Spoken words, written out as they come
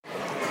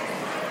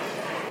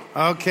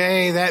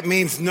Okay, that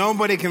means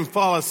nobody can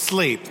fall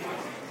asleep.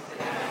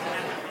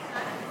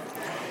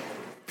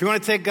 If you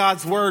want to take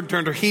God's word,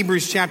 turn to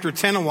Hebrews chapter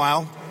 10 a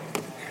while.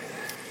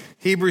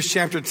 Hebrews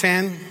chapter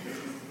 10.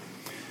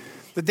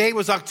 The date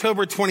was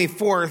October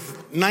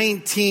 24th,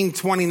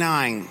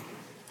 1929.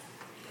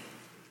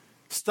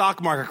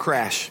 Stock market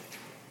crash.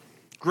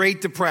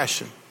 Great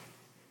Depression.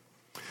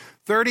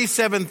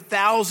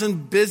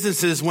 37,000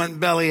 businesses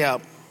went belly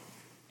up.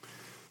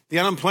 The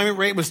unemployment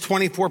rate was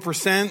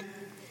 24%.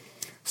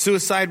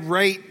 Suicide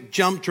rate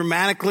jumped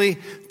dramatically.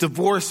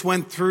 Divorce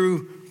went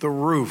through the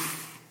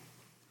roof.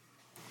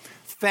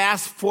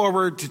 Fast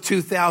forward to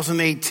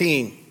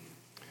 2018.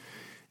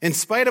 In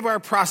spite of our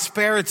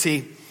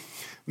prosperity,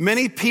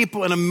 many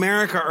people in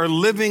America are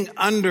living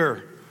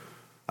under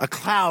a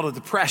cloud of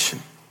depression.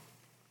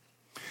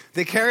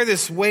 They carry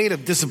this weight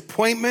of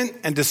disappointment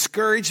and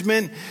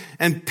discouragement,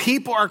 and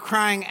people are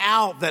crying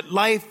out that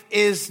life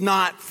is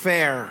not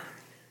fair.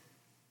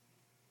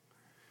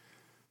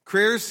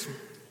 Careers,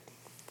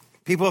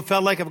 people have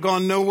felt like have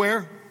gone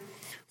nowhere.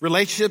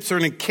 Relationships are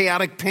in a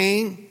chaotic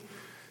pain.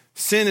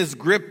 Sin has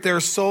gripped their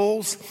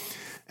souls.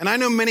 And I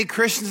know many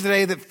Christians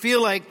today that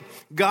feel like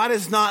God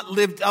has not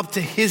lived up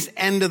to his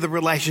end of the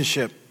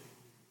relationship.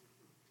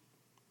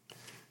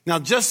 Now,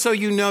 just so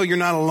you know, you're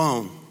not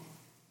alone.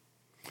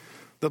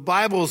 The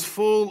Bible is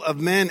full of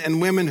men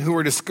and women who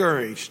are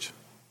discouraged.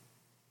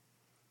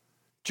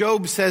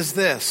 Job says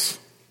this,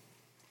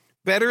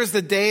 "Better is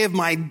the day of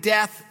my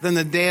death than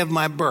the day of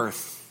my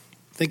birth."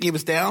 Think he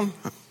was down?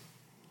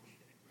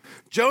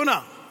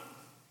 Jonah,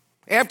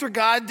 after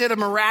God did a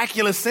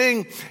miraculous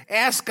thing,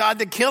 asked God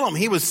to kill him.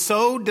 He was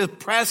so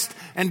depressed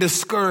and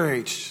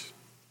discouraged.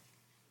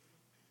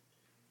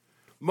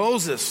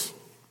 Moses,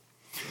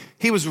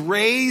 he was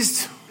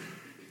raised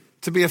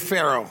to be a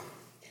Pharaoh.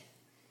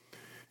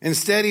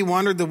 Instead, he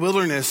wandered the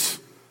wilderness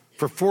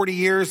for 40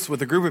 years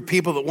with a group of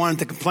people that wanted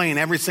to complain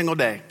every single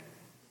day.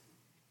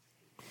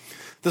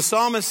 The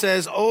psalmist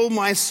says, "Oh,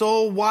 my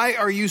soul, why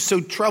are you so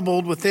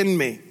troubled within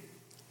me?"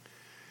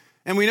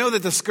 And we know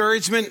that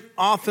discouragement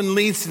often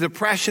leads to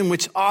depression,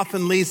 which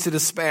often leads to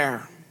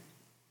despair.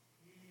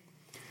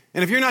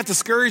 And if you're not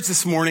discouraged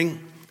this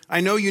morning,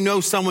 I know you know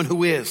someone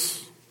who is.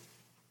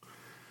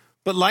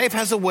 But life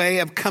has a way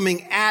of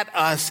coming at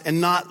us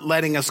and not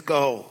letting us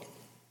go.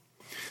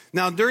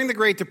 Now, during the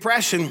Great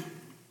Depression,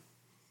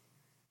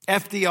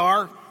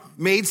 FDR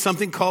made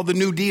something called the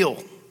New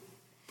Deal.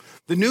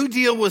 The New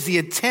Deal was the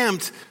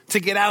attempt to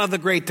get out of the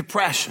Great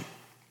Depression.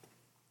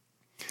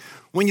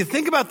 When you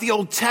think about the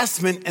Old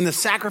Testament and the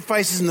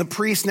sacrifices and the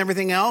priests and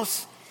everything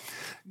else,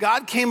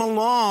 God came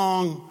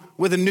along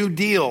with a new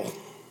deal.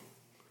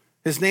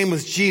 His name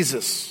was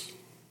Jesus.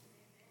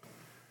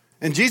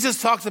 And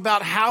Jesus talks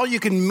about how you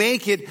can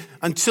make it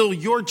until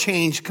your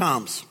change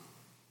comes.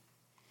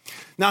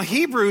 Now,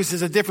 Hebrews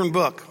is a different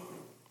book.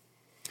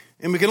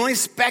 And we can only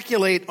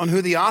speculate on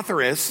who the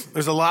author is.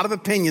 There's a lot of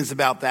opinions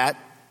about that.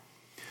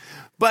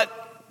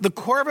 But the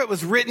core of it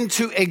was written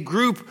to a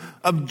group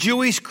of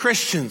Jewish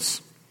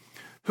Christians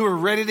who were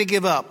ready to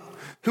give up,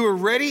 who were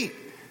ready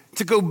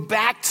to go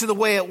back to the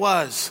way it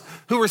was,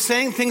 who were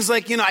saying things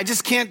like, I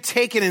just can't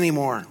take it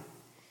anymore.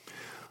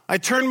 I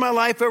turned my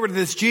life over to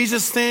this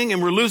Jesus thing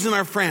and we're losing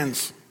our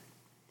friends.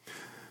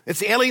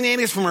 It's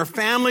alienating us from our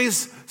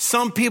families.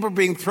 Some people are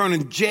being thrown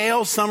in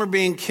jail. Some are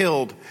being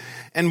killed.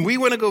 And we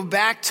want to go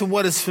back to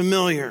what is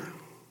familiar.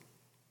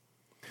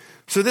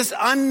 So this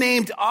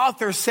unnamed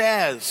author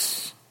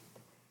says,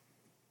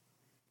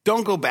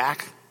 don't go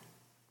back.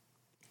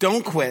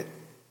 Don't quit.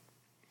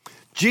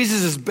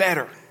 Jesus is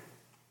better.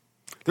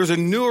 There's a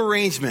new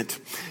arrangement.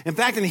 In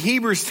fact, in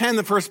Hebrews 10,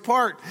 the first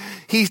part,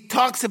 he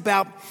talks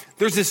about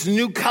there's this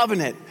new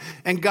covenant,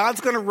 and God's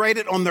going to write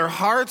it on their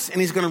hearts,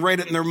 and he's going to write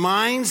it in their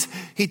minds.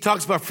 He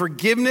talks about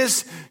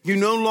forgiveness. You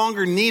no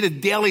longer need a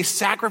daily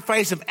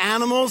sacrifice of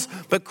animals,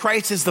 but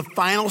Christ is the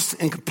final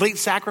and complete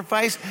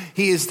sacrifice.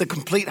 He is the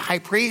complete high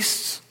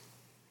priest.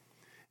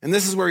 And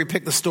this is where we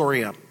pick the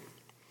story up.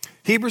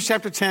 Hebrews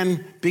chapter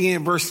 10, beginning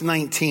at verse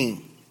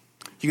 19.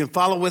 You can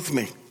follow with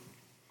me.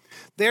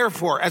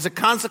 Therefore, as a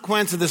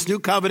consequence of this new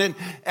covenant,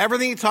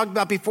 everything he talked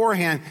about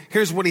beforehand,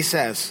 here's what he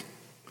says.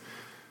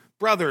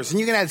 Brothers, and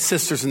you can add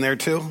sisters in there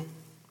too.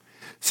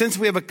 Since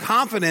we have a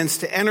confidence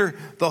to enter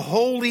the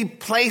holy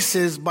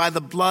places by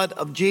the blood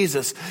of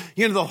Jesus.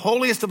 The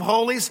holiest of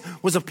holies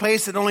was a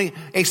place that only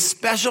a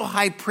special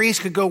high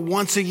priest could go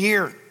once a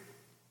year.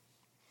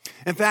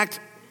 In fact,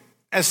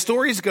 as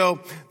stories go,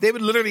 they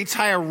would literally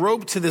tie a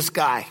rope to this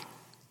guy.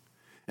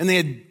 And they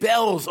had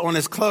bells on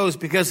his clothes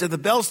because if the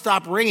bell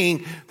stopped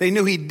ringing, they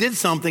knew he did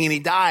something and he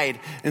died.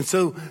 And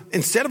so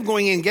instead of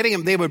going in and getting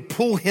him, they would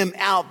pull him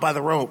out by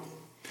the rope.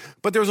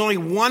 But there was only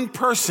one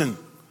person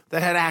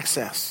that had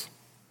access.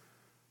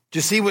 Do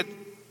you see what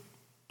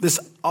this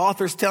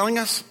author's telling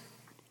us?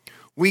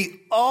 We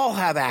all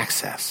have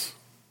access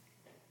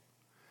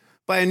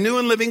by a new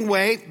and living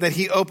way that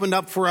he opened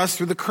up for us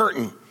through the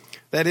curtain,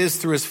 that is,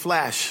 through his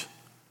flesh.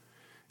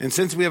 And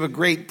since we have a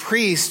great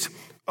priest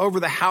over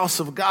the house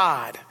of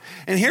God.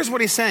 And here's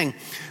what he's saying.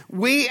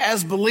 We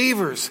as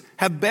believers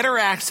have better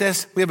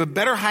access. We have a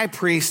better high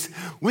priest.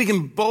 We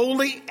can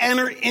boldly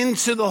enter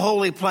into the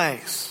holy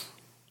place.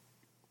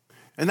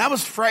 And that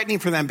was frightening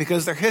for them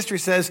because their history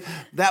says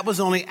that was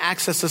only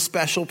access to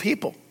special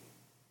people.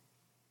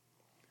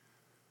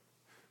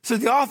 So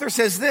the author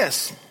says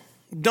this,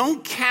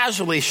 don't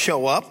casually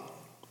show up.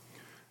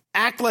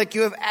 Act like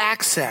you have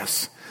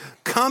access.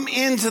 Come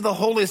into the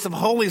holiest of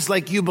holies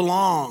like you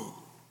belong.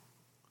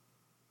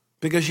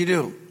 Because you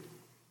do.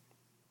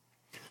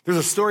 There's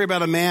a story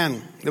about a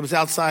man that was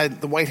outside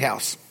the White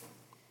House.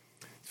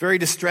 He's very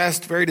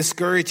distressed, very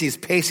discouraged. He's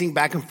pacing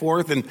back and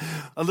forth. And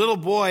a little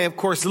boy, of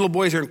course, little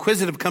boys are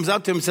inquisitive, comes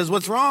up to him and says,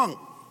 what's wrong?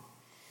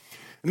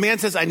 The man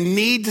says, I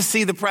need to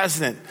see the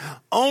president.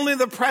 Only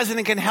the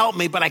president can help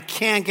me, but I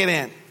can't get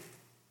in.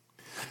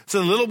 So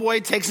the little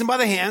boy takes him by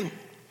the hand,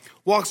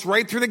 walks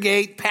right through the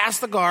gate,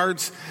 past the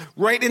guards,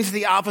 right into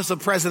the office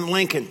of President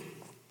Lincoln.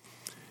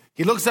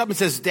 He looks up and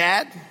says,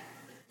 Dad,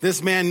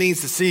 this man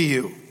needs to see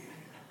you.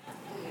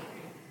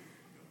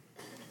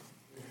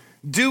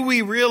 Do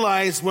we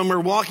realize when we're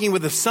walking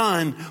with the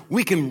Son,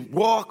 we can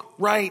walk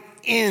right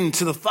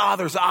into the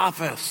Father's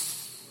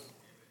office?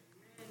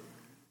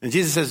 And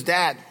Jesus says,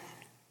 Dad,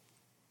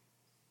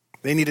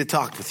 they need to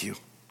talk with you.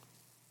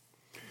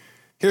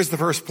 Here's the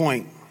first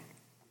point.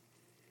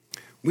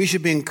 We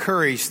should be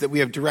encouraged that we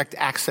have direct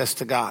access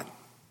to God.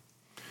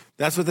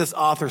 That's what this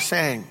author's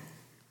saying.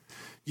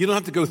 You don't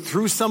have to go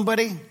through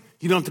somebody.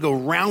 You don't have to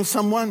go around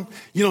someone.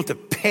 You don't have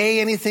to pay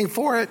anything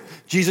for it.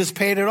 Jesus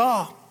paid it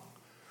all.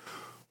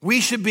 We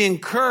should be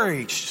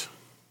encouraged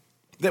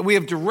that we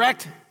have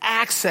direct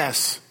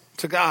access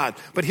to God.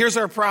 But here's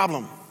our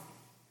problem.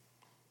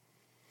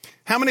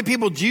 How many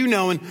people do you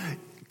know, and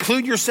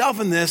include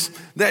yourself in this,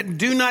 that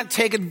do not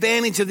take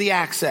advantage of the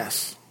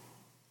access?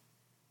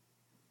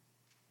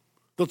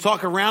 They'll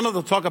talk around it,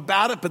 they'll talk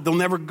about it, but they'll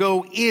never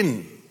go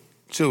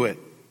into it.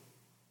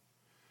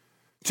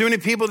 Too many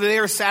people today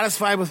are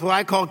satisfied with what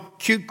I call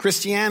cute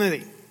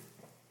Christianity.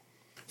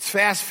 It's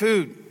fast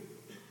food.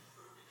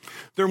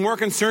 They're more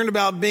concerned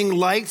about being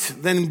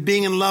liked than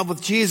being in love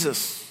with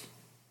Jesus.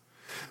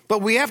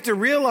 But we have to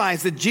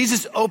realize that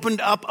Jesus opened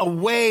up a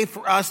way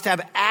for us to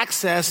have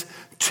access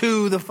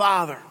to the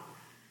Father.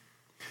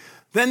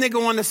 Then they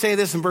go on to say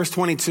this in verse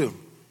 22.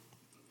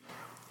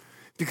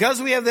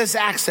 Because we have this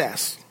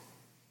access,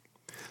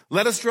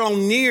 let us draw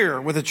near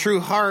with a true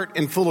heart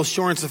and full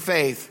assurance of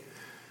faith,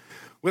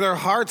 with our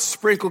hearts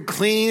sprinkled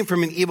clean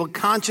from an evil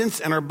conscience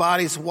and our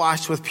bodies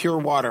washed with pure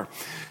water.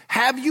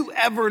 Have you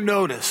ever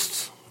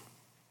noticed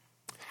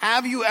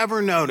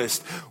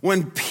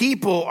when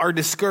people are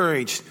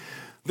discouraged,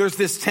 there's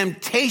this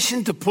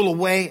temptation to pull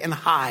away and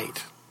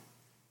hide?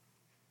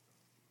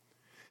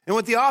 And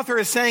what the author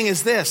is saying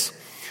is this: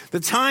 the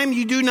time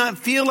you do not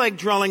feel like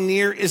drawing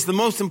near is the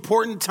most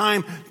important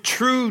time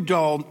to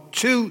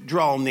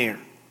draw near.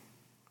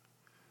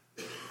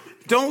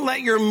 Don't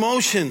let your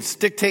emotions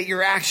dictate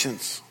your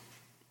actions.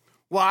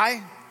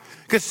 Why?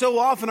 Because so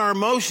often our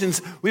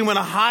emotions, we want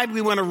to hide,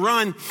 we want to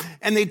run,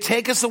 and they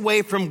take us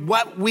away from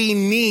what we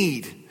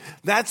need.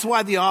 That's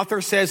why the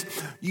author says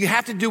you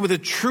have to do it with a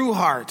true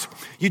heart.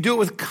 You do it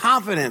with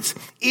confidence,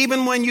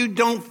 even when you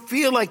don't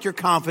feel like you're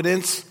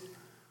confident.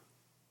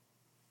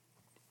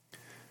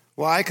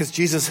 Why? Because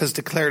Jesus has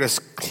declared us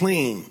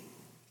clean.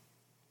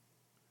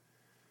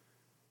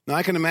 Now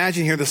I can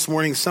imagine here this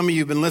morning, some of you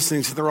have been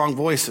listening to the wrong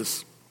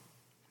voices.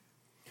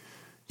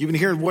 You've been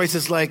hearing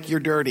voices like, you're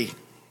dirty.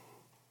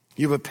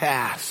 You have a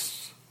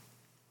past.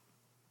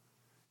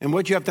 And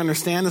what you have to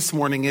understand this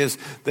morning is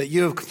that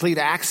you have complete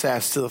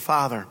access to the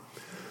Father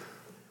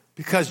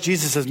because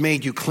Jesus has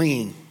made you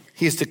clean.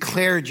 He has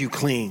declared you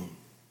clean.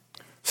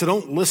 So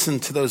don't listen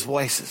to those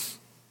voices.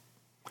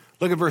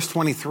 Look at verse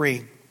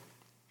 23.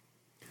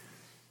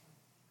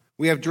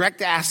 We have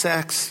direct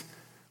access.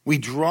 We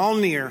draw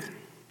near.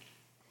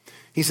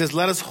 He says,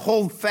 let us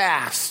hold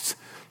fast.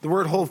 The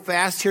word hold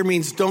fast here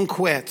means don't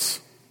quit.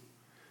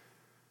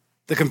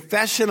 The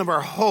confession of our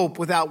hope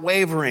without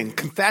wavering.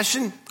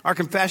 Our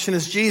confession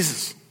is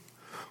Jesus.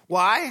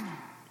 Why?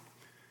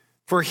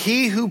 For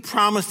he who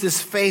promised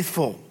is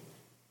faithful.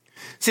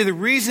 See, the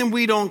reason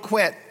we don't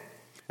quit,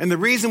 and the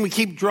reason we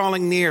keep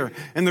drawing near,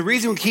 and the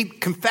reason we keep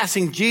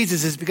confessing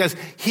Jesus is because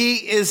he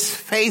is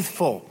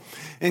faithful.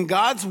 And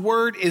God's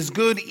word is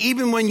good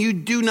even when you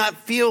do not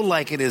feel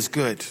like it is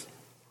good.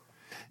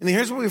 And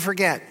here's what we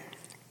forget.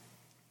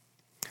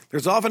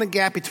 There's often a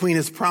gap between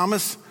his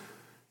promise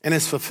and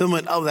his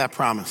fulfillment of that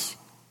promise.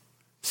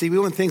 See, we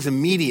want things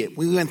immediate.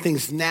 We want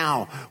things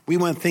now. We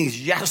want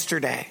things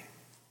yesterday.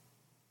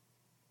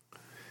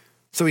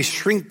 So we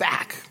shrink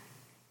back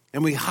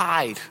and we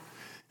hide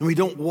and we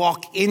don't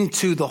walk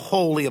into the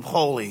Holy of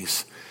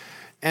Holies.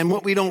 And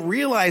what we don't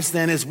realize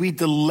then is we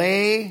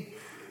delay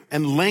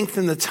and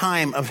lengthen the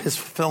time of his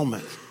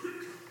fulfillment.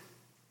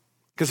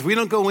 Because if we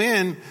don't go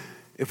in,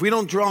 if we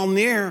don't draw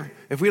near,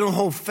 if we don't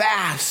hold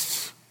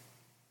fast,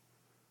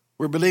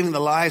 we're believing the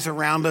lies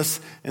around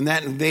us, and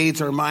that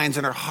invades our minds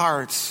and our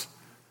hearts.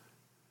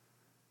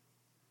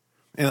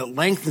 and it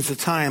lengthens the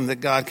time that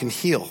God can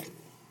heal.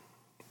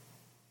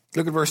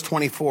 Look at verse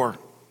 24.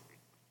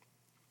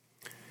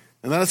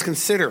 And let us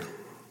consider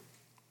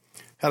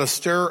how to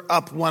stir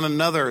up one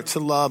another to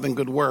love and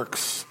good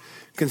works.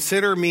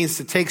 Consider means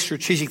to take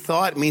strategic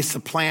thought. It means to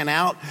plan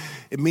out.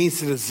 It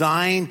means to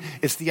design.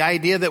 It's the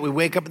idea that we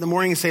wake up in the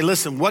morning and say,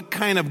 listen, what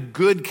kind of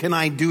good can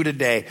I do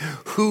today?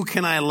 Who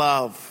can I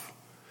love?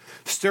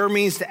 Stir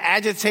means to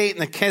agitate,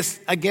 and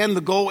again,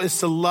 the goal is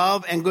to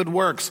love and good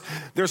works.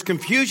 There's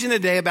confusion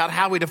today about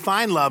how we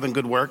define love and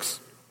good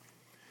works.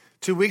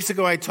 2 weeks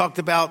ago, I talked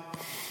about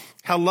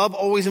how love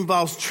always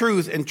involves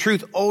truth, and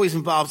truth always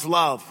involves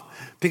love.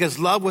 Because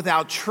love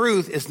without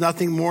truth is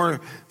nothing more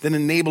than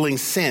enabling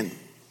sin.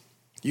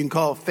 You can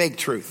call it fake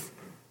truth.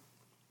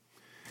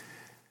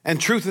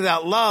 And truth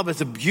without love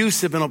is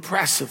abusive and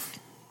oppressive.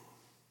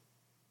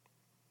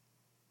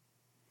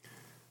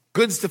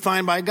 Good's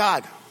defined by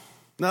God,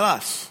 not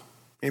us.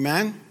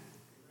 Amen?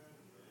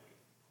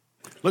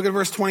 Look at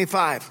verse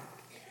 25.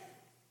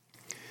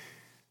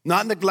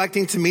 Not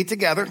neglecting to meet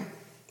together,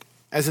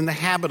 as in the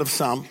habit of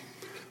some,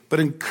 but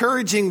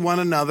encouraging one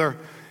another,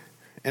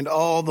 and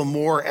all the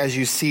more as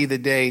you see the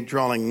day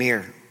drawing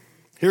near.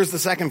 Here's the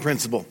second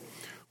principle.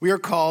 We are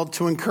called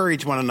to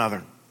encourage one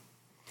another.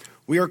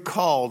 We are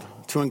called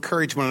to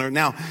encourage one another.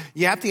 Now,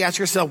 you have to ask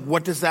yourself,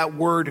 what does that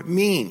word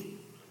mean?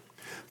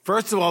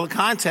 First of all, the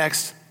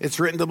context, it's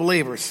written to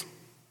believers.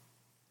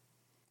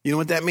 You know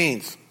what that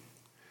means?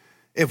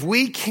 If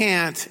we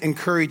can't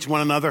encourage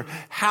one another,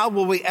 how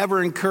will we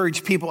ever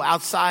encourage people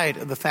outside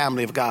of the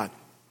family of God?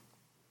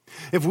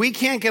 If we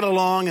can't get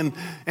along,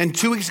 and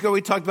 2 weeks ago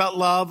we talked about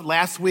love,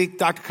 last week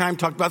Dr. Keim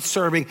talked about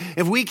serving.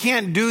 If we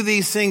can't do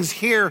these things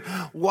here,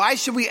 why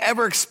should we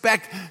ever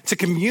expect to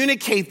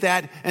communicate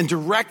that and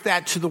direct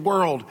that to the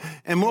world?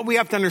 And what we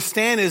have to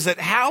understand is that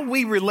how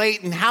we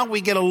relate and how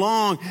we get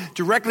along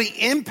directly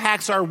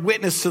impacts our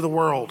witness to the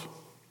world,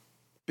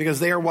 because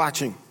they are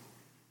watching.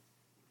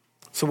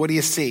 So what do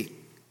you see?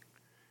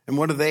 And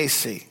what do they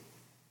see?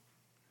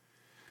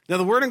 Now,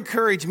 the word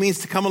encourage means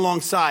to come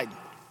alongside.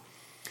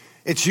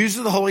 It's used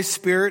of the Holy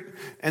Spirit,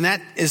 and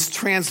that is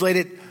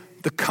translated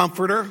the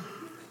comforter.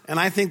 And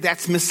I think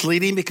that's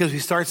misleading, because we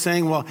start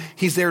saying, well,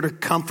 he's there to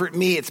comfort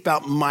me. It's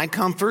about my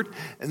comfort,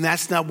 and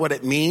that's not what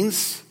it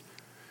means.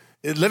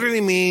 It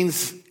literally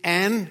means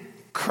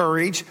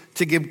encourage,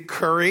 to give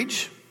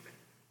courage.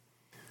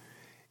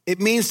 It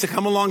means to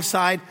come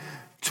alongside,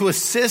 to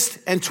assist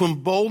and to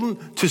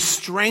embolden, to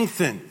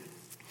strengthen.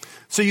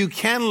 So you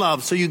can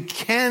love, so you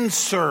can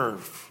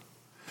serve.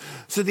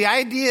 So the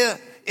idea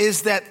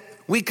is that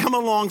we come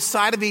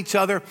alongside of each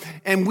other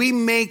and we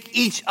make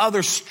each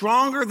other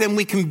stronger than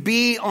we can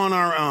be on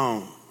our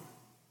own.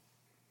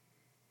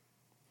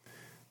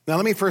 Now,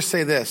 let me first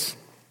say this.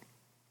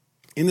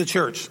 In the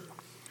church,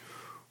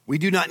 we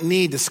do not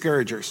need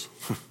discouragers.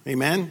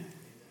 Amen?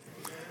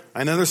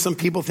 I know there's some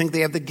people think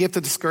they have the gift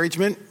of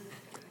discouragement.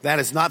 That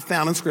is not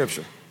found in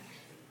Scripture.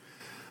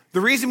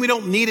 The reason we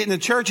don't need it in the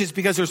church is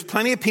because there's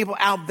plenty of people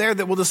out there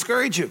that will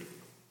discourage you.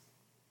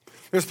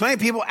 There's plenty of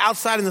people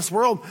outside in this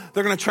world that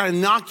are going to try to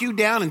knock you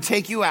down and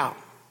take you out.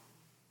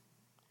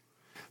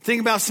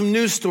 Think about some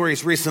news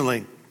stories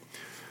recently.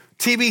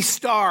 TV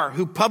star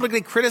who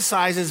publicly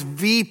criticizes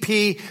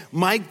VP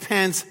Mike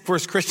Pence for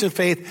his Christian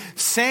faith,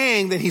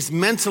 saying that he's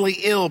mentally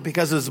ill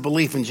because of his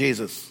belief in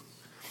Jesus.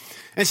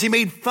 And she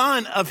made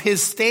fun of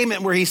his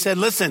statement where he said,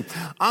 listen,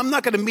 I'm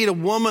not going to meet a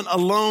woman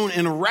alone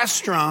in a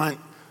restaurant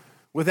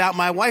without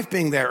my wife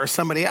being there or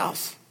somebody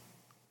else.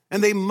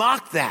 And they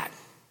mocked that.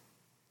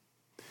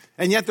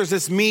 And yet there's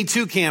this Me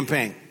Too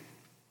campaign.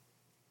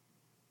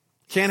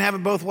 Can't have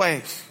it both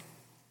ways.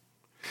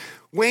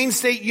 Wayne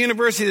State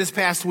University this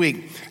past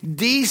week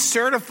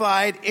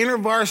decertified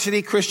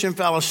InterVarsity Christian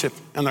Fellowship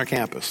on their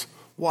campus.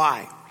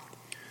 Why?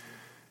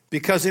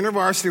 Because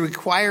InterVarsity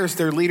requires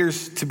their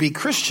leaders to be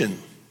Christian.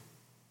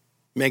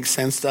 Makes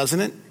sense,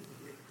 doesn't it?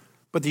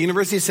 But the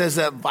university says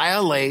that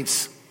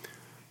violates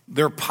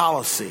their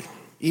policy,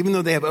 even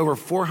though they have over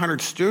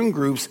 400 student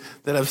groups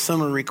that have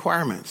similar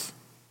requirements.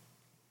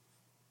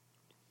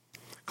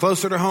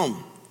 Closer to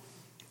home,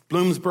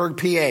 Bloomsburg,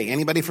 PA.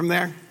 Anybody from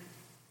there?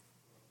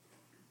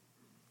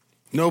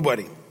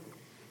 Nobody.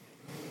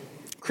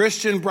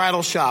 Christian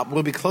Bridal Shop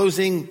will be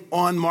closing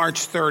on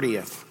March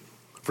 30th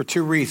for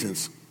two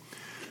reasons.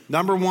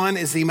 Number one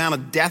is the amount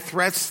of death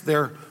threats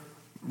they're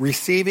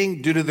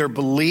receiving due to their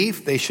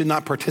belief they should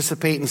not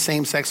participate in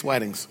same-sex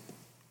weddings.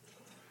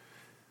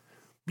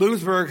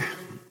 Bloomsburg,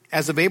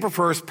 as of April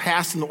 1st,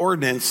 passed an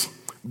ordinance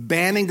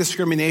banning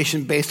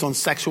discrimination based on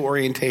sexual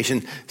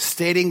orientation,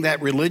 stating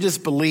that religious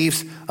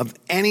beliefs of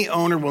any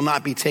owner will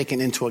not be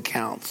taken into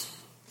account.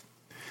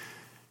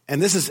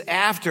 And this is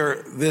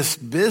after this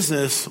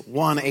business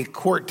won a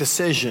court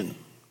decision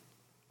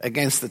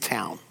against the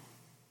town.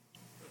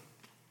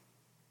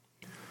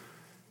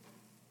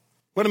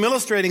 What I'm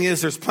illustrating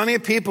is there's plenty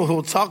of people who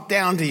will talk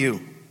down to you.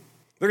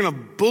 They're going to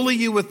bully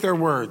you with their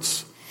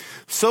words.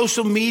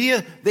 Social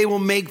media, they will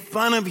make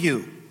fun of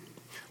you.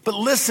 But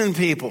listen,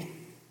 people,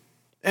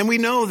 and we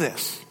know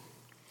this.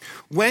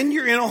 When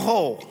you're in a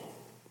hole,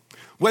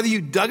 Whether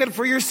you dug it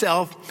for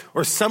yourself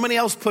or somebody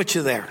else put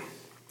you there.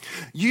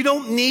 You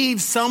don't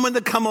need someone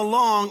to come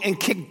along and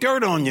kick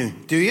dirt on you,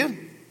 do you?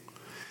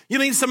 You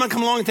don't need someone to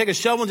come along and take a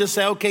shovel and just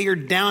say, okay, you're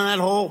down in that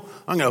hole.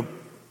 I'm going to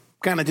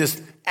kind of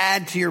just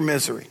add to your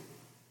misery.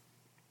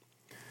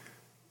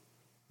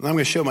 And I'm going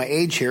to show my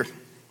age here.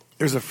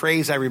 There's a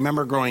phrase I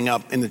remember growing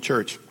up in the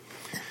church.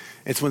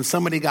 It's when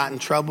somebody got in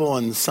trouble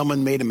and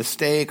someone made a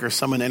mistake or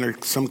someone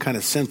entered some kind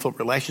of sinful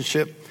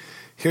relationship.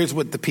 Here's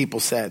what the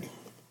people said.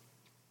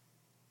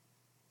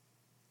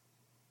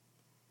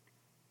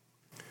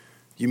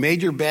 You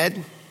made your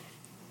bed,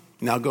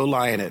 now go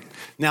lie in it.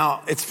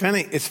 Now, it's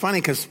funny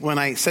because when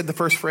I said the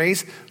first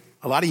phrase,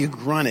 a lot of you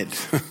grunted.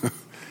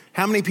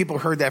 How many people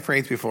heard that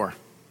phrase before?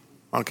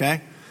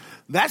 Okay?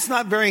 That's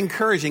not very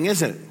encouraging,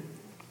 is it?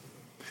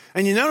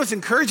 And you notice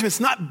encouragement's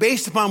not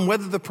based upon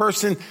whether the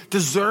person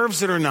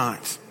deserves it or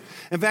not.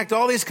 In fact,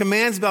 all these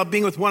commands about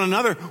being with one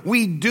another,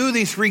 we do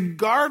these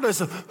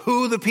regardless of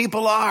who the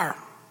people are.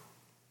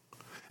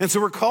 And so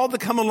we're called to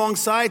come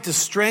alongside, to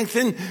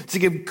strengthen, to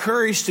give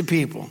courage to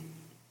people.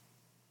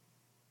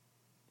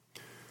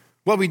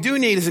 What we do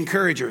need is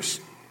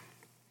encouragers.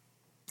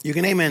 You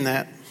can amen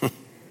that.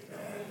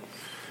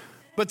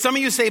 But some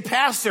of you say,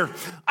 Pastor,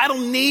 I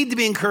don't need to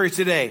be encouraged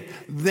today.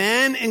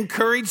 Then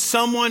encourage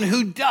someone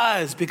who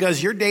does,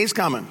 because your day's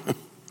coming.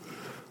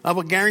 I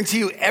will guarantee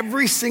you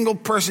every single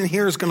person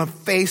here is going to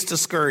face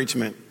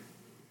discouragement.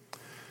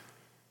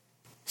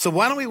 So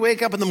why don't we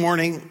wake up in the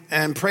morning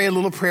and pray a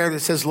little prayer that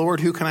says, Lord,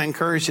 who can I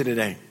encourage you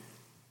today?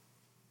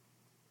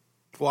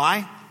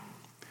 Why?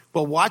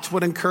 Well, watch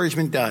what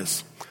encouragement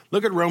does.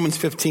 Look at Romans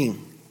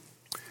 15.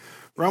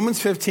 Romans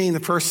 15,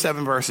 the first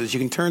 7 verses. You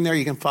can turn there.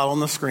 You can follow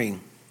on the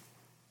screen.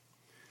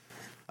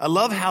 I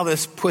love how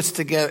this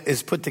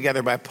is put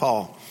together by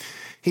Paul.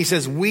 He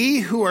says, we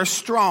who are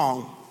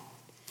strong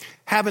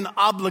have an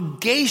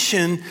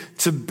obligation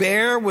to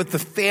bear with the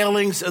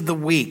failings of the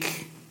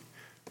weak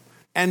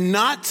and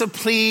not to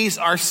please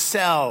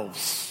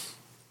ourselves.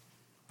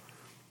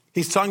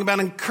 He's talking about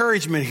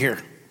encouragement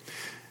here.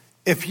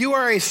 If you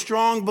are a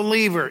strong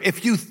believer,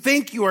 if you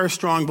think you are a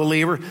strong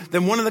believer,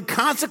 then one of the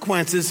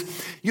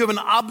consequences, you have an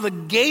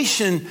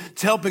obligation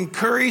to help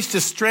encourage, to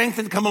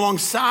strengthen, come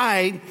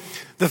alongside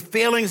the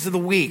failings of the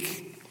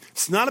weak.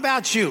 It's not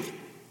about you.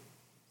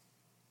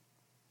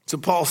 So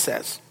Paul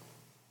says,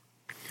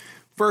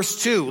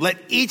 verse 2, let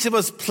each of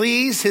us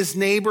please his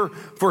neighbor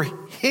for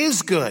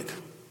his good,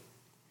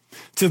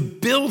 to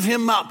build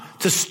him up,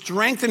 to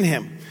strengthen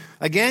him.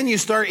 Again, you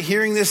start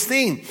hearing this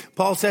theme.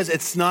 Paul says,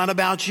 it's not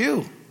about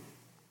you.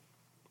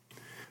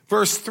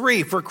 Verse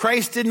 3, for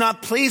Christ did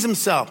not please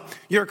himself.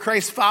 You're a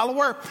Christ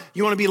follower.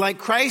 You want to be like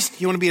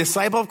Christ. You want to be a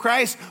disciple of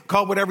Christ.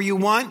 Call it whatever you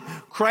want.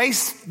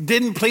 Christ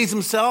didn't please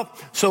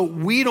himself, so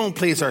we don't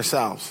please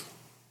ourselves.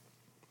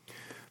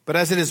 But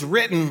as it is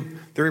written,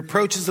 the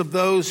reproaches of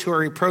those who are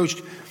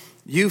reproached,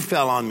 you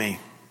fell on me.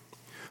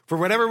 For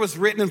whatever was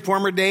written in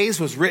former days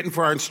was written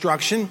for our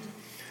instruction,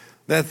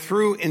 that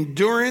through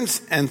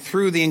endurance and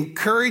through the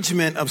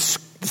encouragement of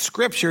the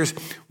scriptures,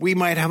 we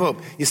might have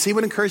hope. You see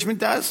what encouragement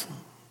does?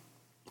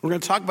 We're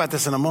going to talk about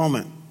this in a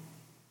moment.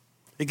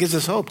 It gives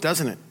us hope,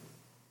 doesn't it?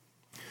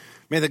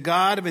 May the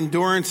God of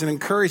endurance and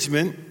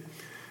encouragement,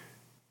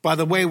 by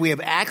the way we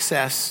have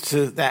access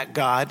to that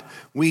God,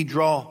 we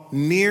draw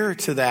near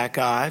to that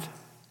God,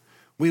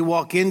 we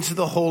walk into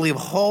the Holy of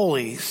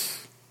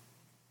Holies.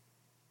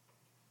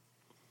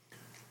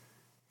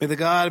 May the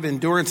God of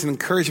endurance and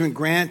encouragement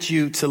grant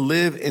you to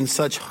live in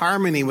such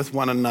harmony with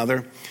one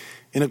another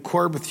in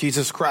accord with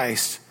Jesus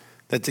Christ,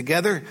 that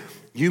together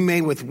you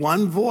may with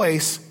one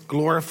voice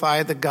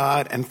glorify the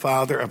God and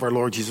Father of our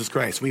Lord Jesus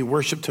Christ. We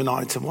worship to an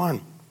audience of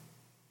one.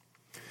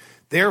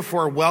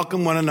 Therefore,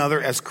 welcome one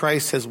another as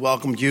Christ has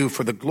welcomed you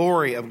for the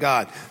glory of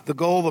God. The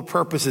goal, the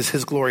purpose is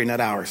his glory, not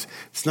ours.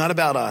 It's not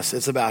about us.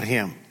 It's about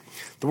him.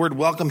 The word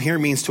welcome here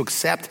means to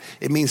accept.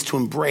 It means to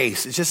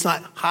embrace. It's just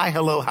not, hi,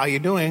 hello, how you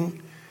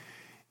doing?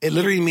 It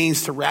literally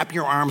means to wrap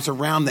your arms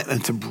around them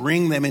and to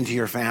bring them into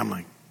your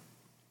family.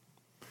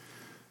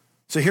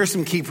 So here's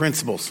some key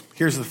principles.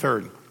 Here's the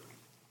third.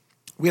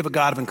 We have a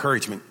God of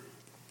encouragement.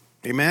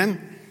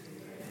 Amen?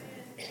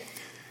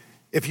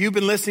 If you've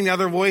been listening to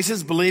other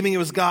voices, believing it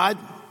was God,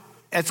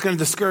 it's going to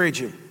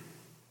discourage you.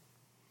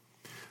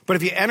 But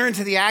if you enter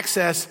into the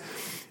access,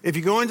 if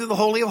you go into the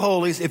Holy of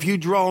Holies, if you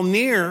draw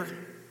near,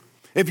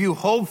 if you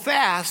hold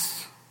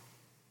fast,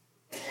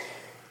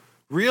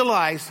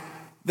 realize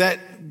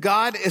that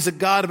God is a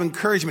God of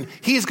encouragement.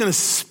 He is going to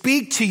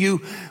speak to you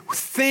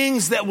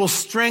things that will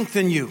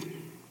strengthen you.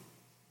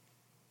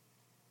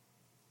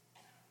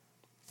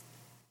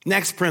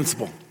 Next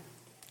principle.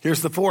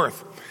 Here's the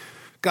fourth.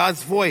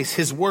 God's voice,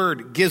 his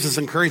word, gives us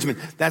encouragement.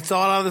 That's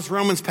all out of this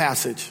Romans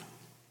passage.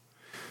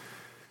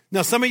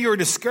 Now, some of you are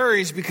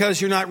discouraged because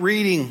you're not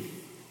reading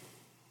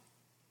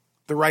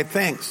the right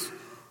things.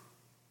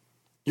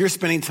 You're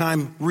spending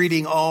time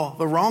reading all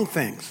the wrong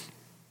things.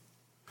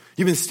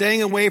 You've been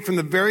staying away from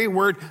the very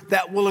word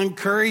that will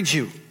encourage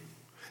you.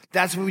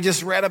 That's what we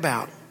just read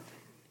about.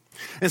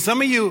 And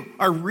some of you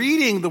are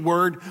reading the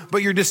word,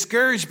 but you're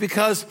discouraged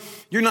because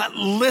you're not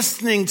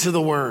listening to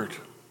the word.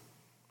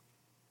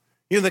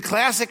 You know, the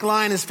classic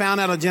line is found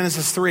out of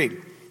Genesis 3.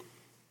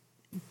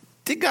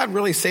 Did God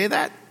really say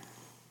that?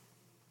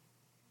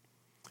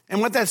 And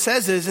what that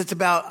says is it's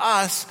about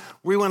us.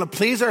 We want to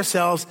please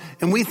ourselves,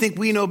 and we think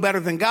we know better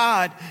than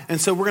God,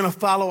 and so we're going to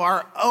follow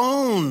our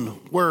own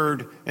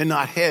word and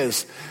not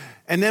his.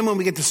 And then when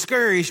we get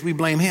discouraged, we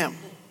blame him.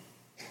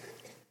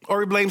 Or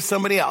we blame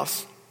somebody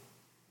else.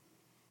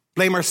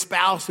 Blame our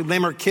spouse, we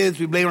blame our kids,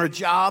 we blame our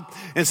job.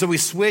 And so we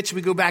switch,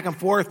 we go back and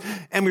forth,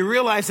 and we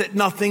realize that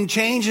nothing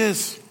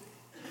changes.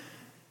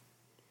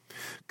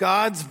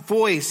 God's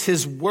voice,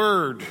 his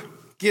word,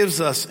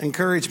 gives us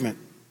encouragement.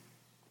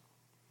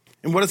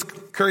 And what does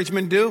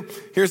encouragement do?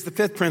 Here's the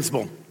fifth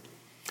principle.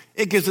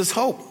 It gives us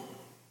hope.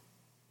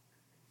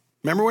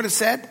 Remember what it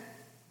said?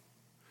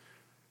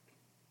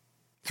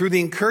 Through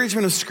the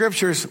encouragement of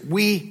scriptures,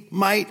 we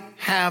might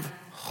have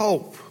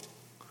hope.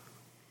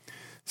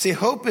 See,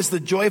 hope is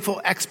the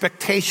joyful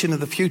expectation of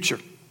the future.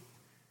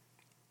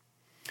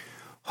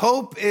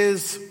 Hope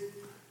is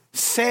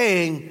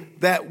saying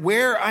that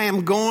where I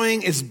am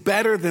going is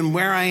better than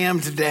where I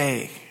am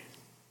today.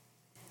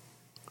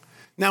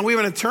 Now, we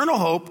have an eternal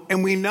hope,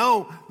 and we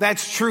know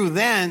that's true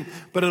then,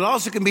 but it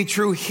also can be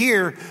true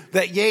here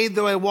that, yea,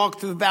 though I walk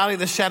through the valley of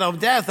the shadow of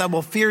death, I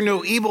will fear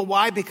no evil.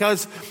 Why?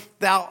 Because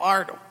thou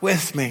art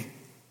with me.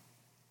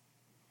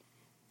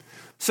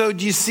 So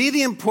do you see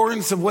the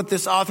importance of what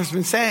this author's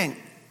been saying?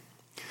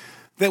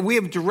 That we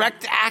have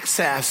direct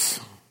access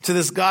to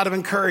this God of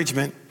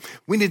encouragement.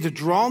 We need to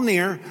draw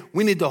near.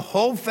 We need to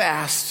hold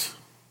fast.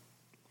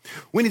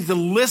 We need to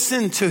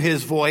listen to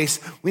his voice.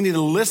 We need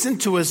to listen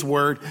to his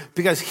word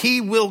because he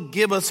will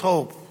give us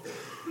hope.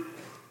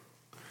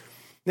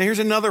 Now here's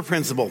another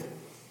principle.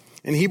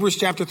 In Hebrews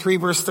chapter 3,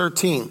 verse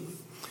 13,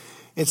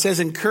 it says,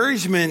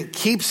 encouragement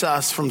keeps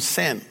us from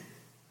sin.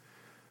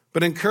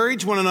 But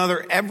encourage one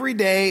another every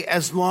day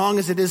as long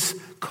as it is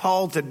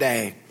called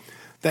today,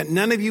 that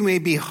none of you may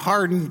be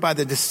hardened by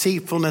the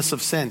deceitfulness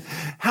of sin.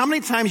 How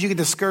many times you get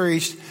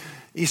discouraged,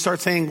 you start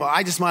saying, well,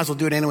 I just might as well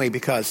do it anyway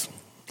because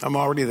I'm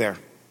already there.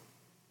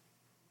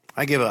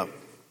 I give up.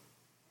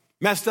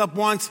 Messed up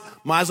once,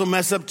 might as well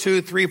mess up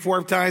 2, 3,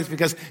 4 times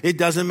because it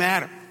doesn't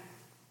matter.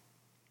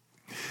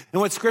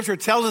 And what scripture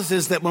tells us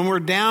is that when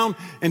we're down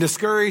and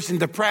discouraged and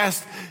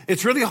depressed,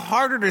 it's really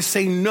harder to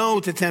say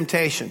no to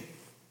temptation.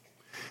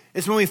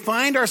 It's when we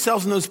find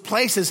ourselves in those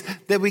places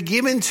that we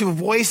give into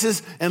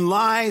voices and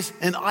lies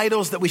and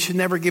idols that we should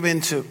never give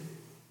into.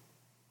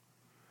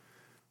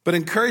 But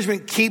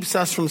encouragement keeps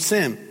us from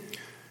sin.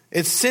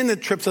 It's sin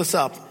that trips us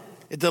up.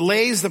 It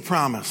delays the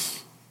promise.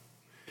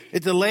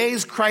 It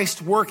delays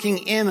Christ working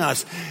in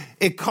us.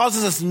 It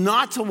causes us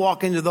not to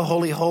walk into the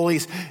holy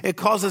holies. It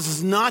causes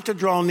us not to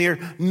draw near,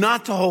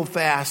 not to hold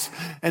fast,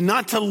 and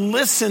not to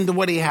listen to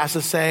what he has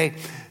to say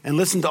and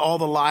listen to all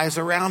the lies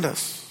around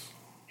us.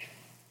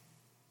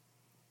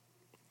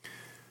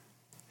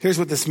 Here's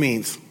what this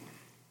means.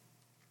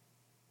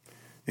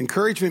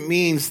 Encouragement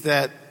means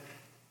that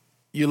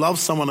you love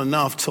someone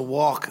enough to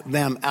walk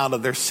them out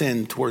of their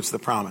sin towards the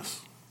promise.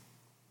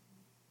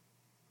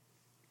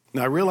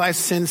 Now, I realize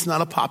sin's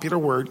not a popular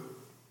word.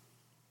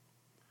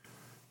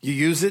 You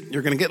use it,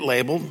 you're going to get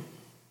labeled.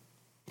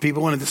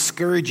 People want to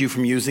discourage you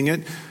from using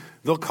it.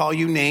 They'll call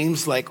you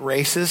names like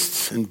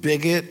racist and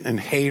bigot and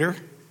hater.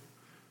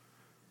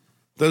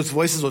 Those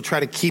voices will try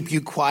to keep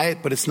you quiet,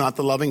 but it's not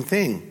the loving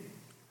thing.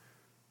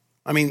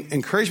 I mean,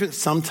 encouragement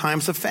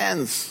sometimes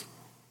offends.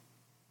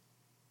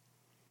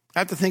 I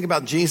have to think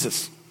about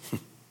Jesus.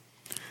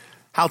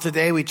 How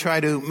today we try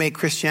to make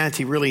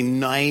Christianity really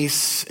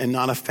nice and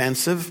not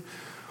offensive.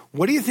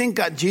 What do you think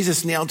got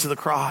Jesus nailed to the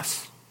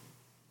cross?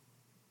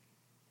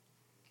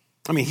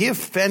 I mean, he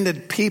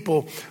offended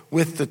people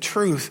with the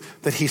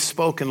truth that he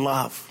spoke in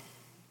love.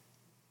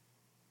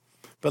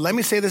 But let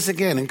me say this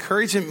again.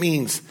 Encouragement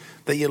means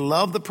that you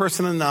love the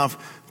person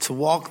enough to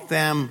walk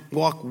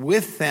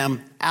with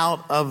them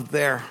out of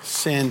their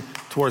sin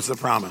towards the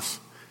promise.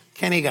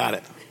 Kenny got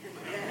it.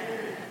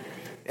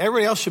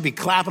 Everybody else should be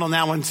clapping on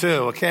that one too,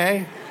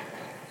 okay?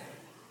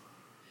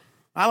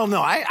 I don't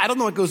know. I don't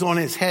know what goes on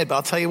in his head, but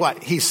I'll tell you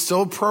what. He's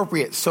so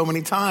appropriate so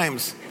many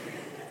times.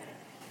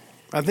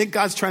 I think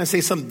God's trying to say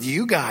something to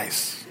you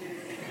guys.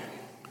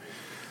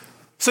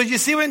 So you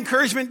see what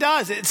encouragement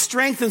does? It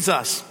strengthens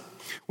us.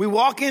 We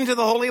walk into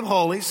the Holy of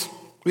Holies.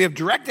 We have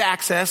direct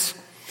access.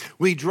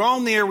 We draw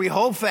near. We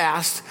hold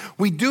fast.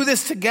 We do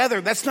this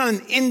together. That's not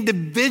an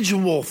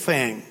individual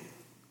thing.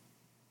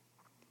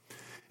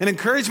 And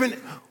encouragement,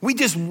 we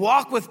just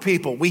walk with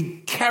people.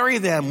 We carry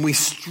them. We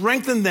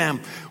strengthen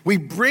them. We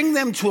bring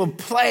them to a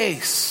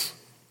place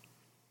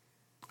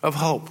of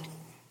hope.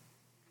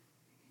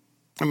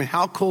 I mean,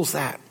 how cool is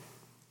that?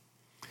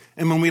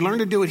 And when we learn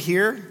to do it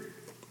here,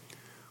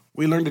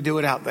 we learn to do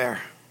it out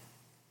there.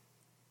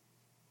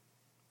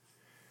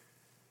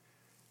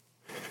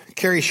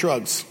 Carrie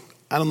Shrugs.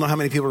 I don't know how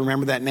many people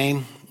remember that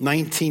name.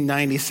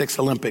 1996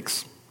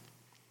 Olympics.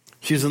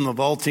 She was in the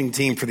vaulting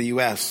team for the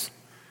U.S.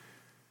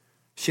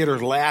 She had her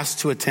last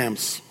 2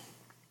 attempts,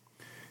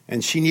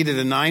 and she needed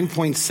a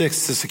 9.6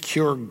 to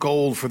secure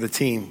gold for the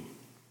team.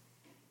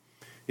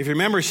 If you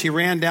remember, she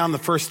ran down the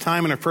first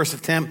time in her first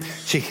attempt.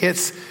 She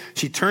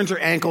turns her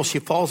ankle, she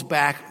falls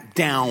back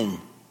down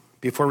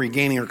before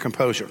regaining her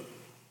composure.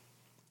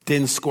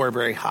 Didn't score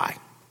very high.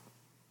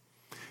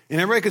 And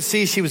everybody could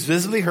see she was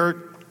visibly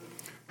hurt.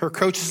 Her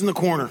coach is in the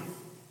corner.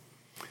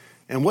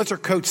 And what's her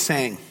coach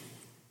saying?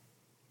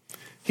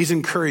 He's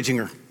encouraging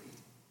her.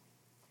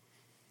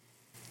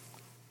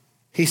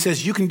 He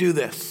says, you can do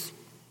this.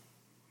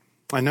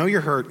 I know you're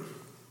hurt.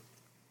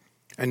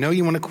 I know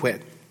you want to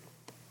quit.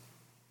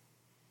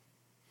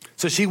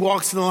 So she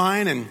walks to the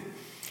line and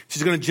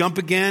she's going to jump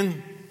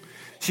again.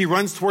 She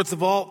runs towards the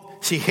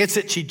vault. She hits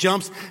it. She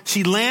jumps.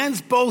 She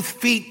lands both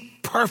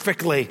feet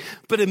perfectly,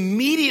 but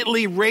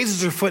immediately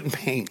raises her foot in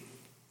pain.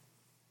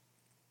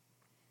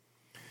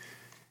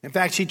 In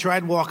fact, she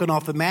tried walking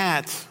off the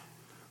mat,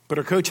 but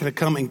her coach had to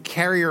come and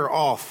carry her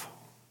off.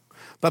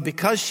 But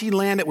because she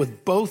landed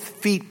with both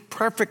feet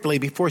perfectly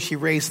before she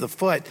raised the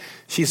foot,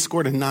 she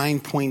scored a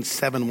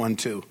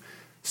 9.712,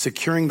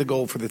 securing the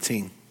goal for the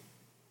team.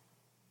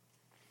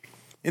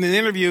 In an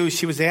interview,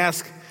 she was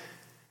asked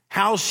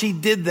how she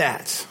did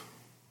that.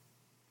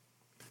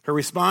 Her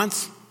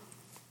response,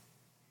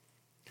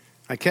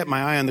 I kept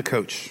my eye on the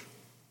coach.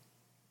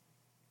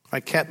 I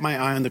kept my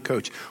eye on the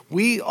coach.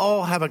 We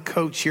all have a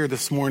coach here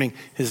this morning.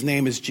 His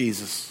name is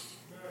Jesus.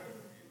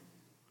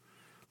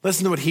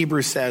 Listen to what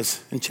Hebrews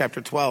says in chapter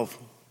 12.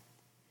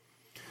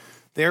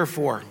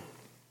 Therefore,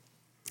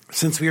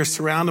 since we are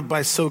surrounded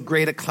by so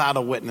great a cloud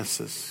of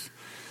witnesses,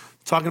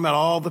 talking about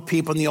all the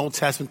people in the Old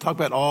Testament, talking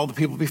about all the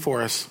people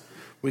before us,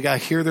 we got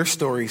to hear their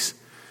stories.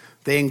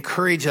 They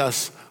encourage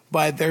us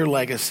by their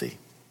legacy.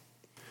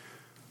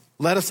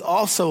 Let us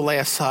also lay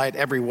aside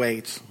every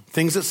weight,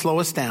 things that slow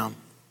us down,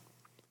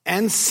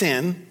 and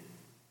sin,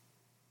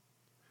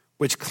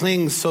 which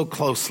clings so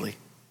closely.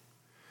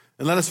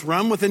 And let us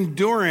run with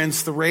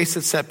endurance the race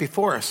that's set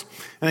before us.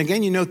 And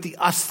again, you note the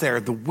us there,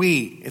 the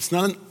we. It's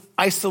not an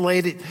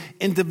isolated,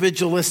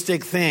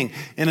 individualistic thing.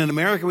 And in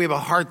America, we have a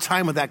hard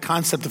time with that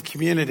concept of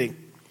community.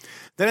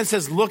 Then it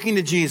says, looking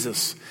to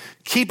Jesus,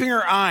 keeping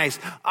our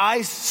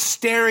eyes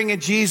staring at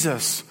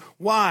Jesus.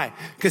 Why?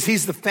 Because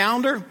he's the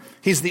founder,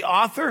 he's the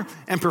author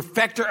and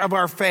perfecter of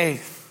our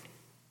faith,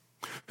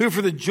 who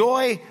for the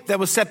joy that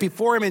was set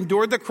before him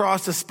endured the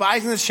cross,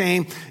 despising the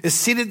shame, is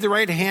seated at the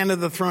right hand of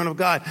the throne of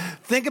God.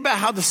 Think about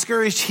how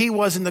discouraged he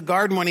was in the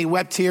garden when he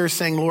wept tears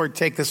saying, Lord,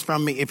 take this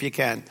from me if you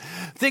can.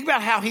 Think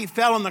about how he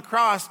fell on the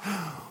cross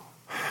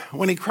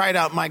when he cried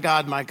out, my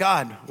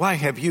God, why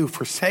have you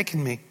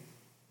forsaken me?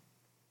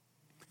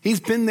 He's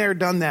been there,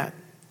 done that.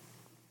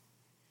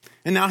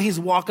 And now he's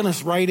walking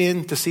us right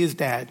in to see his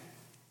dad.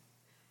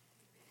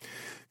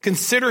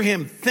 Consider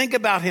him, think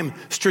about him,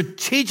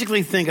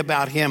 strategically think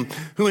about him,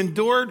 who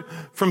endured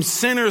from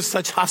sinners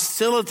such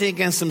hostility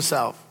against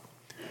himself,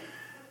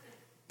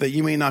 that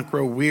you may not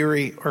grow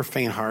weary or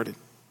faint-hearted.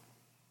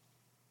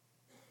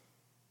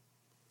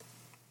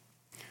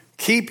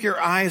 Keep your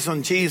eyes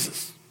on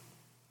Jesus.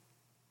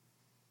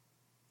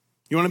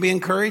 You want to be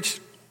encouraged?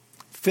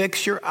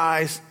 Fix your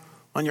eyes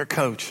on your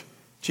coach,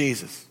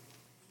 Jesus.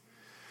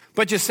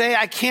 But you say,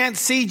 I can't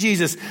see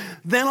Jesus.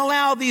 Then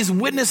allow these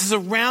witnesses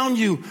around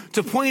you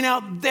to point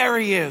out, there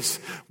he is.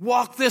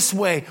 Walk this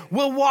way.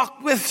 We'll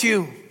walk with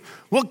you.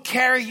 We'll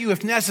carry you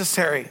if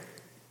necessary.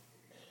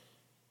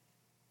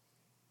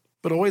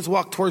 But always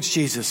walk towards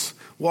Jesus.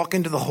 Walk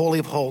into the Holy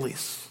of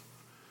Holies.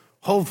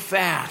 Hold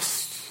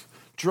fast.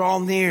 Draw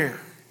near.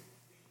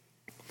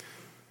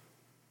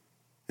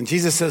 And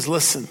Jesus says,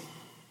 listen,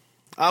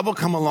 I will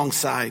come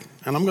alongside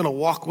and I'm going to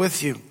walk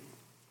with you.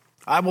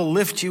 I will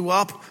lift you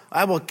up.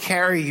 I will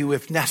carry you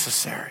if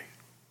necessary.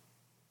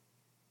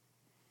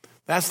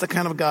 That's the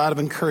kind of God of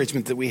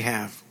encouragement that we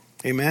have.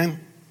 Amen?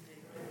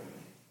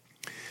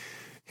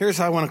 Here's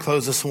how I want to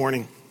close this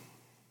morning.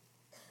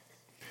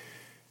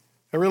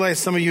 I realize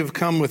some of you have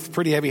come with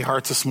pretty heavy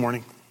hearts this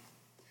morning.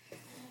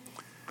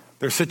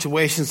 There are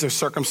situations, there are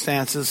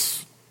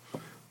circumstances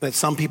that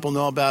some people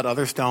know about,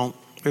 others don't.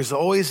 There's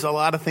always a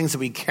lot of things that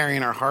we carry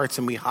in our hearts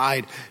and we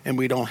hide and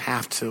we don't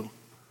have to.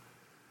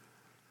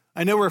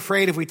 I know we're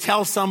afraid if we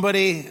tell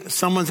somebody,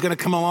 someone's going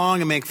to come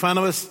along and make fun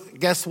of us.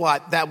 Guess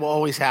what? That will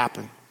always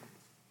happen.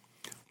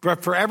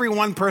 But for every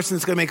one person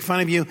that's going to make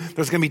fun of you,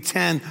 there's going to be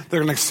 10 that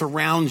are going to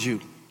surround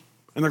you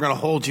and they're going to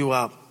hold you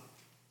up.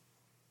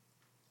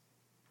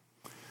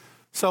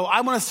 So I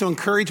want us to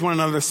encourage one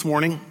another this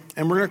morning,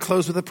 and we're going to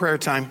close with a prayer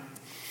time.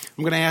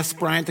 I'm going to ask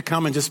Brian to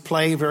come and just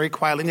play very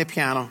quietly on the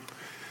piano.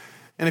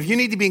 And if you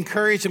need to be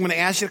encouraged, I'm going to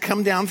ask you to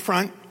come down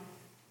front.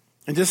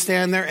 And just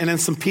stand there, and then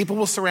some people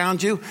will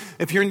surround you.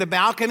 If you're in the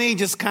balcony,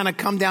 just kind of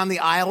come down the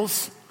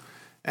aisles,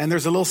 and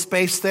there's a little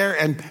space there,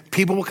 and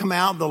people will come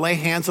out, they'll lay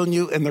hands on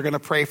you, and they're going to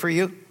pray for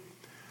you.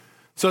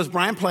 So as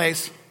Brian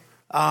plays,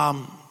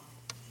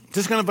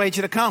 just going to invite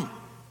you to come.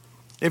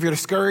 If you're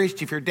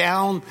discouraged, if you're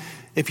down,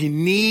 if you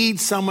need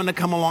someone to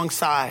come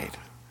alongside.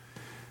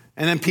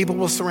 And then people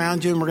will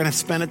surround you, and we're going to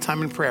spend a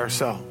time in prayer.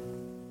 So,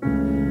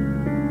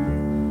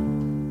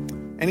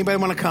 Anybody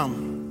want to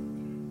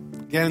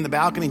come? Again, in the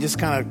balcony, just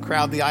kind of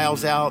crowd the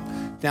aisles out.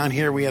 Down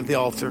here, we have the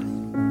altar.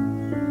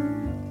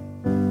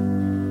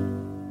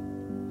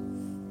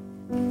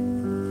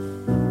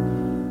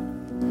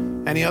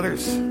 Any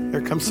others?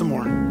 Here comes some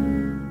more.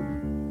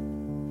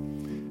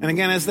 And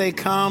again, as they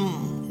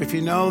come, if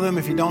you know them,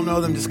 if you don't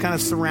know them, just kind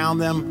of surround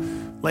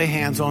them, lay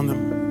hands on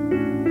them.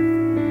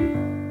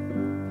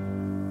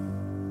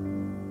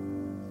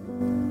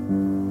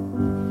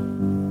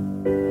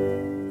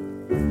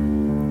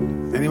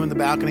 Anyone in the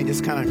balcony,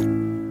 just kind of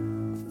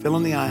fill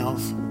in the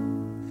aisles.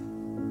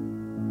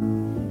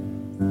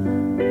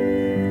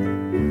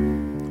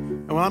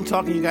 And while I'm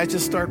talking, you guys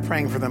just start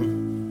praying for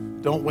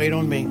them. Don't wait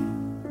on me.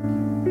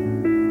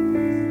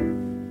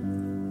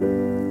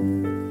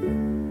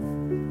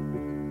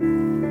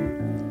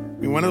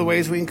 One of the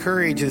ways we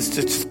encourage is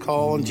to just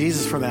call on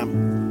Jesus for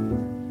them.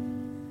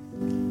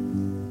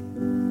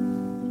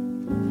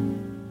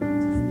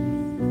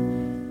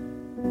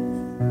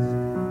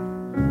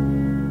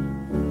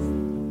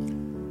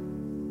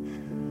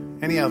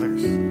 Any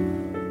others?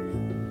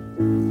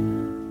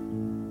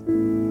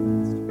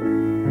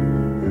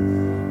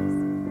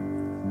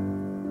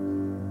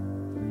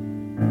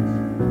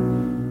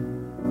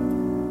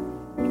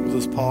 We'll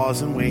just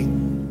pause and wait.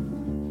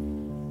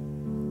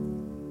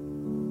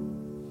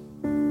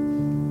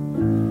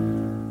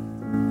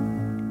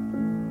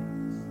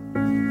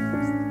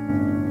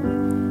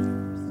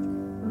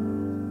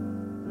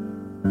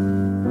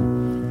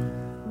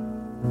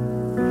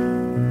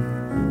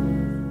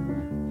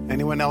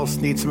 Anyone else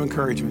need some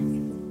encouragement?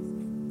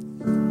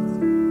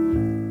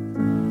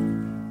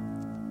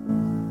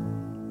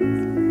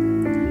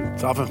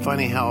 It's often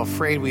funny how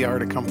afraid we are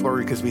to come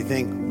forward because we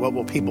think, what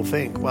will people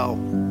think? Well,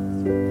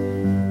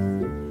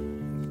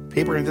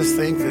 people are going to just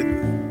think that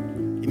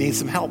you need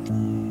some help.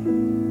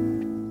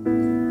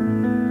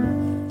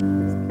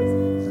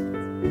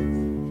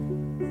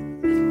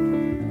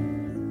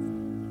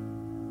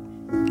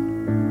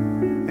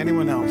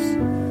 Anyone else?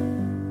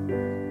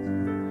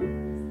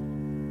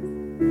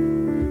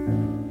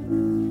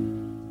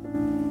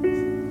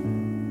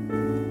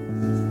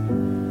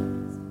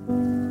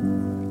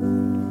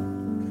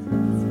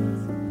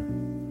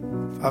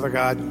 Father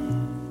God,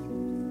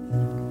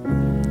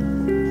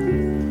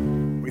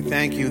 we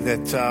thank you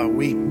that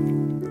we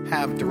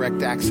have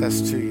direct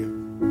access to you.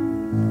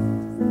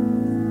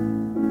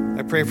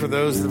 I pray for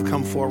those that have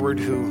come forward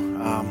who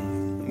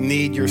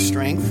need your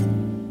strength.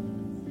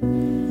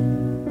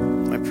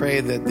 I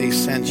pray that they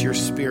sense your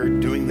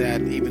Spirit doing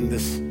that even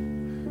this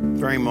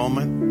very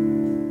moment.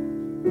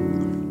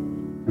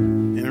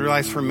 And I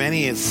realize for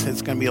many it's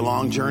going to be a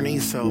long journey,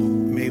 so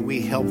may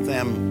we help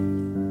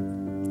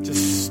them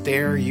just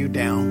stare you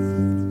down.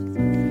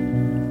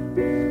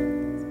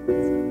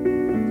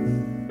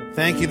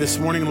 Thank you this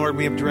morning, Lord.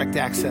 We have direct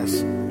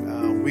access.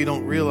 We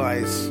don't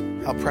realize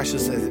how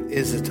precious it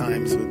is at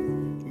times, but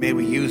may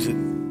we use it.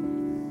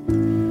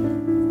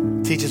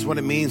 Teach us what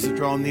it means to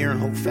draw near and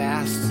hold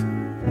fast.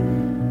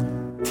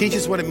 Teach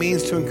us what it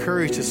means to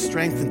encourage, to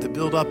strengthen, to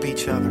build up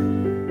each other.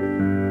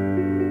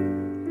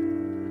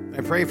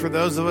 I pray for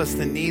those of us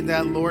that need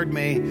that, Lord,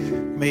 may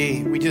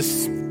we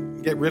just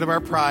get rid of our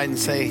pride and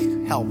say,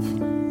 help.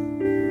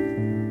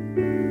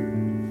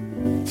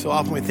 So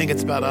often we think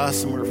it's about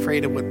us and we're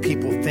afraid of what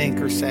people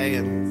think or say.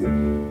 And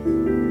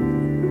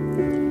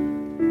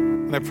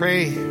I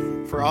pray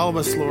for all of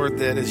us, Lord,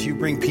 that as you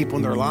bring people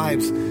in their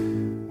lives,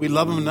 we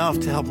love them enough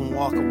to help them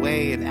walk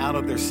away and out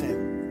of their sin.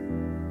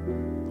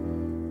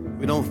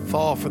 We don't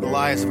fall for the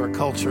lies of our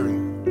culture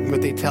and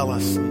what they tell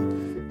us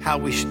and how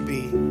we should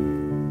be.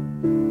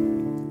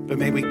 But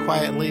may we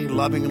quietly,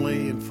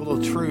 lovingly, and full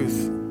of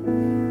truth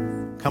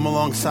come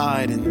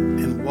alongside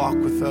and walk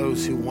with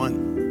those who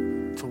want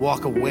to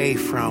walk away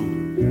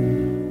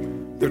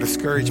from their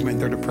discouragement,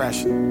 their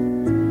depression.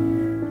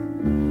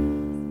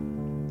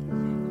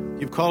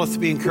 You've called us to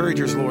be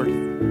encouragers, Lord.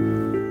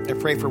 I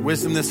pray for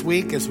wisdom this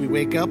week as we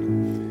wake up.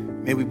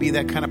 May we be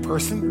that kind of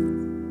person.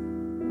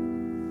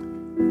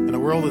 In a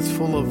world that's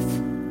full of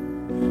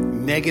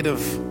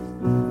negative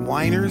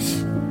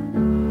whiners,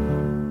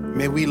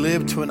 may we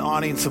live to an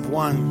audience of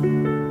one.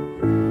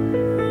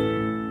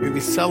 May we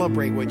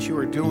celebrate what you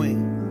are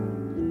doing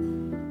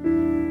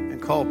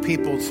and call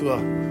people to a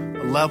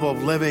level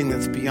of living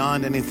that's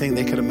beyond anything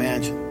they could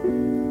imagine.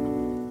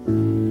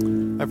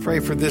 I pray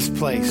for this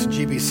place,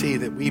 GBC,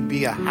 that we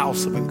be a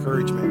house of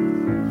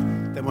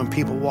encouragement, that when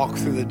people walk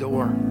through the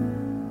door.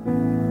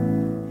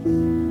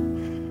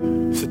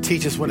 So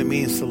teach us what it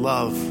means to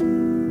love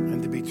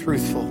and to be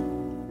truthful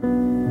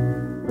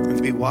and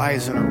to be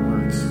wise in our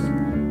words.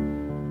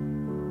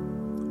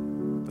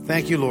 But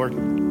thank you, Lord.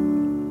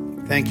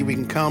 Thank you we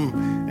can come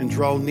and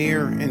draw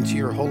near into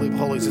your Holy of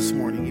Holies this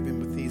morning, even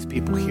with these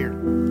people here.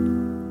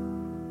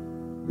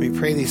 We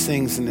pray these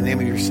things in the name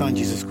of your Son,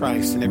 Jesus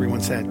Christ. And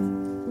everyone said,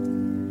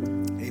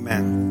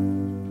 amen.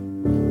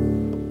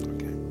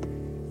 Okay.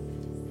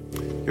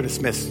 You're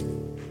dismissed.